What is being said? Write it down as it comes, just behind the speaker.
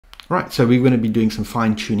Right, so we're going to be doing some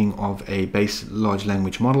fine tuning of a base large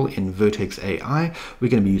language model in Vertex AI. We're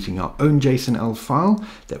going to be using our own JSONL file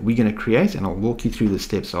that we're going to create, and I'll walk you through the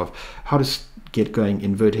steps of how to get going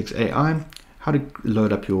in Vertex AI, how to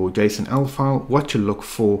load up your JSONL file, what to look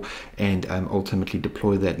for, and ultimately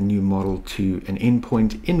deploy that new model to an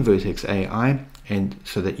endpoint in Vertex AI, and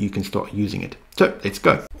so that you can start using it. So let's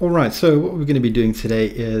go. All right, so what we're going to be doing today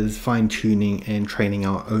is fine tuning and training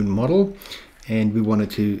our own model. And we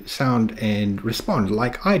wanted to sound and respond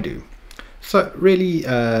like I do. So really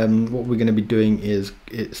what we're going to be doing is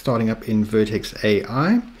starting up in Vertex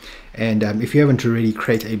AI. And if you haven't already,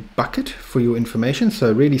 create a bucket for your information.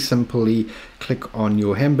 So really simply click on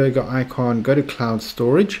your hamburger icon, go to cloud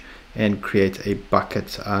storage, and create a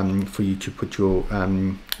bucket for you to put your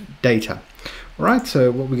data. All right,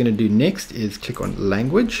 so what we're going to do next is click on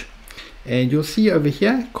language. And you'll see over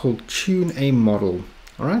here called tune a model.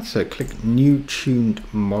 All right, so click new tuned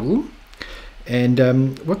model. And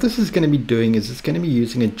what this is going to be doing is it's going to be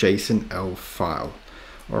using a JSONL file.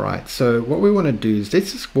 All right, so what we want to do is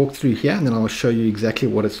let's just walk through here, and then I'll show you exactly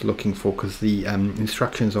what it's looking for, because the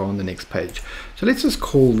instructions are on the next page. So let's just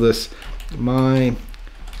call this my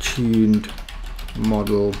tuned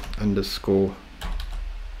model underscore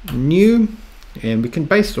new, and we can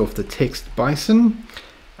base it off the text bison.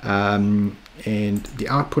 And the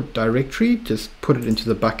output directory, just put it into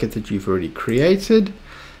the bucket that you've already created,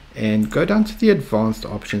 and go down to the advanced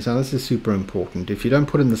options. Now this is super important. If you don't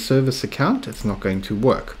put in the service account, it's not going to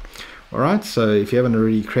work. All right, so if you haven't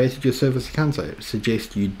already created your service account, I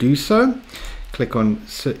suggest you do so. Click on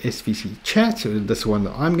SVC chat, so this one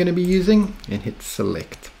that I'm going to be using, and hit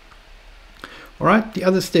select. All right, the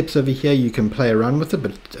other steps over here you can play around with it,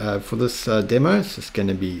 but for this demo it's just going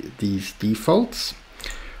to be these defaults.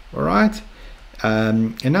 All right.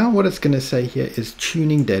 And now what it's going to say here is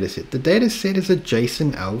tuning dataset. The dataset is a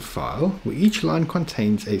JSONL file where each line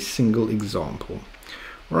contains a single example.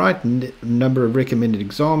 All right, number of recommended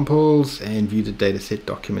examples, and view the dataset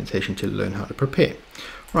documentation to learn how to prepare.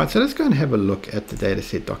 All right, so let's go and have a look at the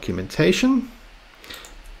dataset documentation.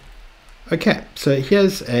 Okay, so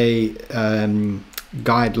here's a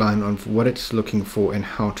guideline on what it's looking for and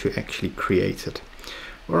how to actually create it.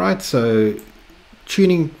 All right, so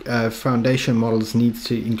tuning foundation models needs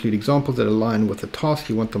to include examples that align with the task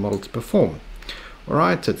you want the model to perform. All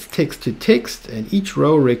right, so it's text to text, and each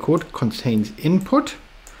row record contains input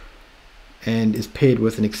and is paired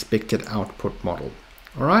with an expected output model.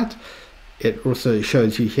 All right, it also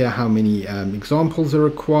shows you here how many examples are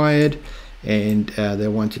required, and they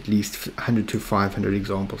want at least 100 to 500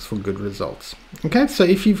 examples for good results. Okay, so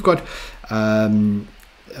if you've got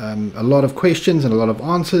a lot of questions and a lot of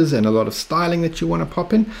answers and a lot of styling that you want to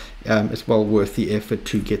pop in, it's well worth the effort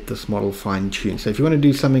to get this model fine-tuned. So if you want to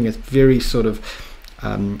do something that's very sort of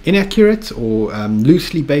inaccurate or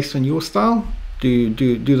loosely based on your style, do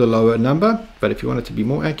the lower number. But if you want it to be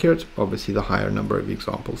more accurate, obviously the higher number of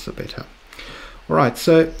examples, the better. All right,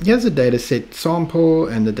 so here's a dataset sample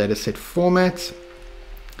and the dataset format.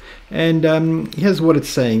 And here's what it's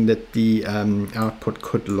saying that the output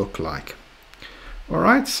could look like. All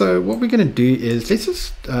right, so what we're going to do is let's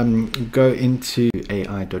just go into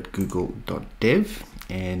ai.google.dev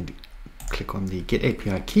and click on the Get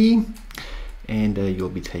API key, and you'll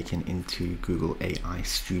be taken into Google AI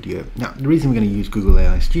Studio. Now, the reason we're going to use Google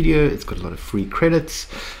AI Studio, it's got a lot of free credits,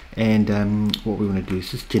 and what we want to do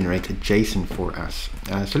is just generate a JSON for us.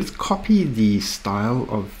 So let's copy the style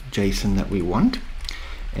of JSON that we want,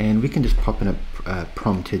 and we can just pop in a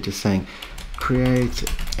prompt here just saying create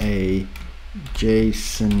a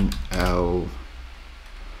JSONL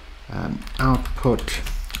output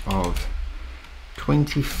of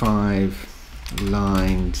 25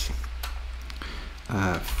 lines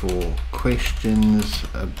for questions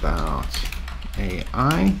about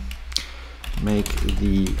AI. Make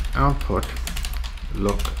the output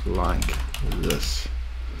look like this,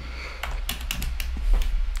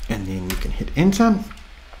 and then you can hit enter.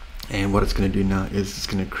 And what it's going to do now is it's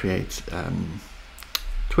going to create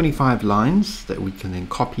 25 lines that we can then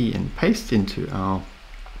copy and paste into our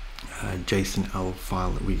JSONL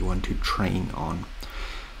file that we want to train on.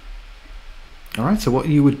 All right, so what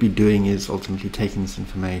you would be doing is ultimately taking this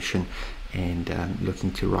information and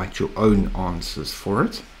looking to write your own answers for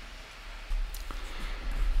it.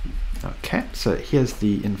 Okay, so here's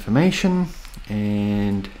the information,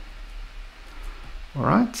 and all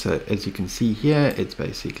right, so as you can see here, it's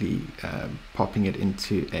basically popping it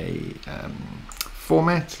into a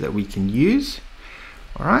format that we can use.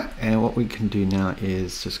 All right, and what we can do now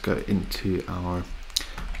is just go into our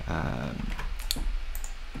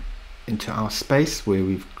into our space where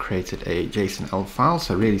we've created a JSONL file.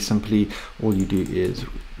 So really simply, all you do is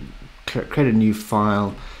create a new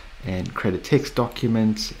file and create a text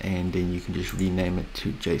document, and then you can just rename it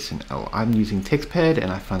to JSONL. I'm using TextPad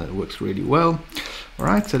and I find that it works really well. All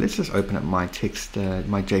right, so let's just open up my text,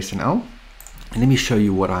 my JSONL, and let me show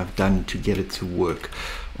you what I've done to get it to work.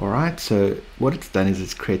 All right, so what it's done is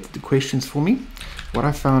it's created the questions for me. What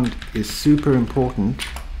I found is super important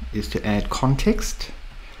is to add context,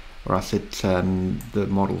 or else the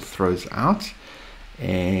model throws out.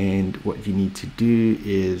 And what you need to do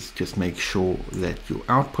is just make sure that your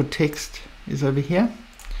output text is over here,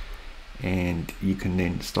 and you can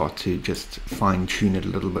then start to just fine tune it a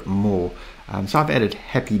little bit more. So I've added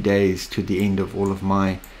happy days to the end of all of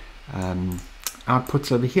my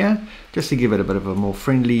outputs over here, just to give it a bit of a more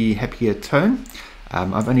friendly, happier tone.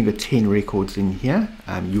 I've only got 10 records in here.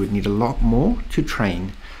 You would need a lot more to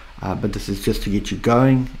train, but this is just to get you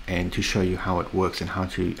going and to show you how it works and how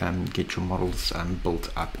to get your models built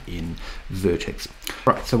up in Vertex.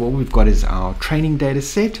 Right, so what we've got is our training data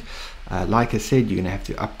set. Like I said, you're going to have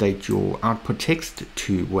to update your output text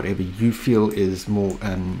to whatever you feel is more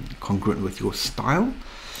congruent with your style.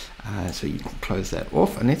 So you can close that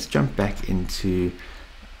off, and let's jump back into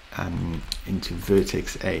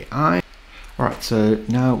Vertex AI. All right, so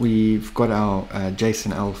now we've got our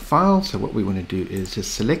JSONL file. So what we want to do is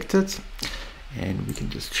just select it, and we can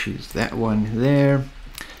just choose that one there.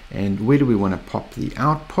 And where do we want to pop the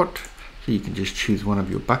output? So you can just choose one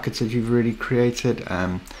of your buckets that you've already created.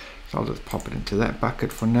 So I'll just pop it into that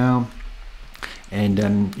bucket for now. And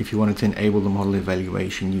if you wanted to enable the model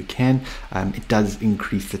evaluation, you can. It does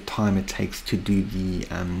increase the time it takes to do the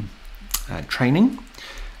training.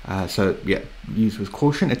 So yeah, use with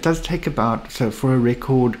caution. It does take about, so for a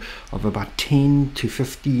record of about 10 to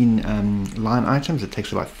 15 line items, it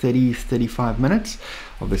takes about 30-35 minutes.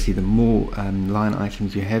 Obviously, the more line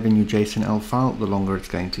items you have in your JSONL file, the longer it's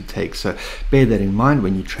going to take. So bear that in mind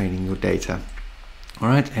when you're training your data. All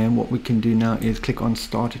right, and what we can do now is click on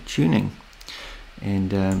Start Tuning,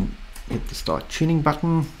 and hit the Start Tuning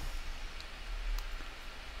button.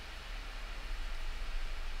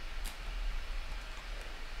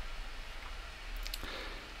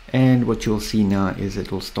 And what you'll see now is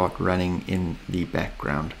it will start running in the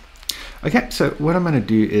background. Okay, so what I'm going to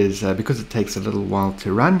do is, because it takes a little while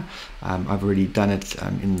to run, I've already done it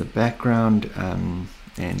in the background and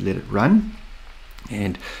let it run.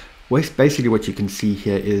 And basically what you can see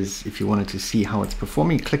here is, if you wanted to see how it's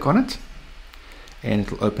performing, click on it and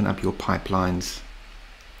it'll open up your pipelines.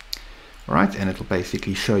 All right, and it'll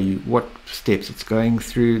basically show you what steps it's going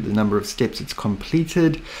through, the number of steps it's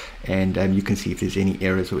completed, and you can see if there's any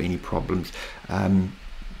errors or any problems.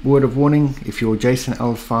 Word of warning, if your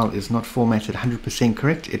JSONL file is not formatted 100%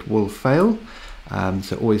 correct, it will fail.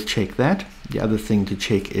 So always check that. The other thing to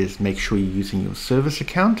check is make sure you're using your service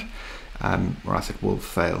account, or else it will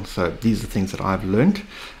fail. So these are things that I've learned,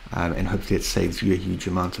 and hopefully it saves you a huge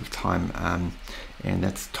amount of time. And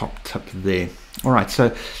that's top tip there. All right,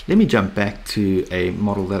 so let me jump back to a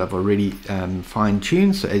model that I've already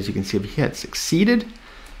fine-tuned. So as you can see over here, it's exceeded.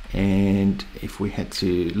 And if we had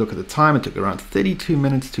to look at the time, it took around 32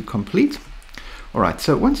 minutes to complete. All right,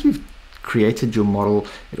 so once we've created your model,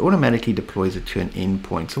 it automatically deploys it to an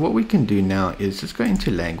endpoint. So what we can do now is just go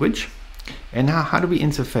into language. And now how do we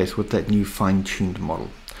interface with that new fine-tuned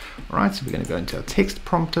model? All right, so we're going to go into our text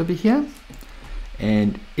prompt over here.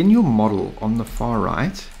 And in your model on the far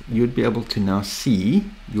right, you'd be able to now see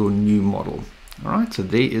your new model. All right, so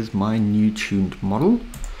there is my new tuned model.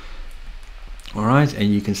 All right,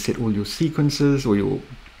 and you can set all your sequences or your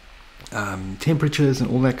temperatures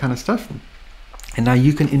and all that kind of stuff. And now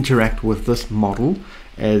you can interact with this model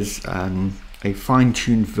as a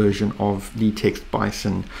fine-tuned version of the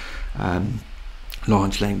TextBison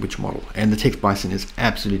large language model. And the TextBison is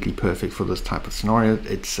absolutely perfect for this type of scenario.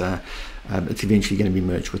 It's eventually going to be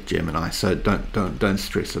merged with Gemini, so don't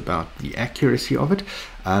stress about the accuracy of it.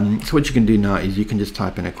 So what you can do now is you can just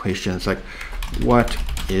type in a question. It's like, what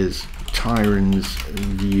is Tyron's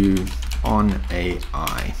view on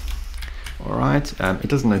AI? All right, it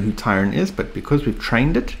doesn't know who Tyron is, but because we've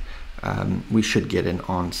trained it, we should get an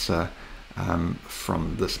answer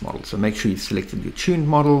from this model. So make sure you've selected your tuned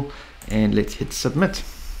model, and let's hit submit.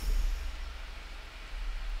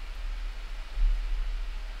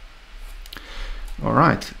 All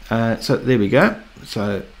right, so there we go.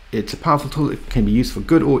 So it's a powerful tool. It can be used for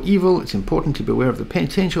good or evil. It's important to be aware of the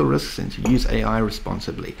potential risks and to use AI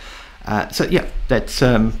responsibly. So yeah, that's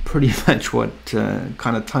pretty much what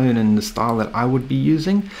kind of tone and the style that I would be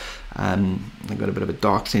using. I've got a bit of a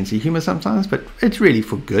dark sense of humor sometimes, but it's really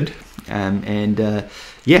for good.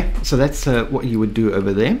 Yeah, so that's what you would do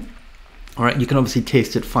over there. All right, you can obviously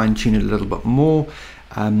test it, fine tune it a little bit more.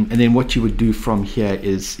 And then what you would do from here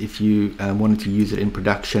is, if you wanted to use it in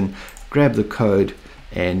production, grab the code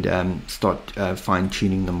and start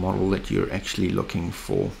fine-tuning the model that you're actually looking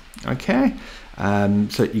for. Okay,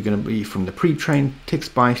 so you're going to be from the pre-trained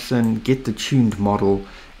text bison, get the tuned model,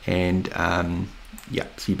 and yeah,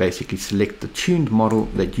 so you basically select the tuned model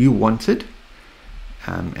that you wanted,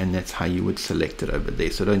 and that's how you would select it over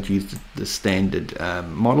there. So don't use the standard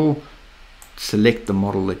model. Select the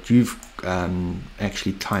model that you've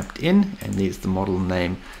actually typed in, and there's the model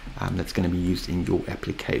name that's going to be used in your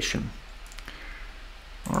application.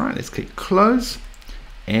 All right, let's click close,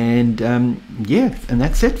 and yeah, and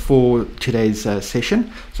that's it for today's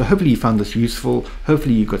session. So hopefully you found this useful.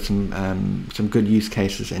 Hopefully you got some good use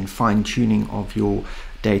cases and fine-tuning of your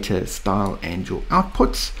data style and your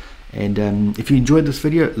outputs. And if you enjoyed this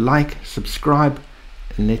video, like, subscribe,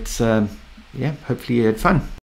 and let's yeah, hopefully you had fun.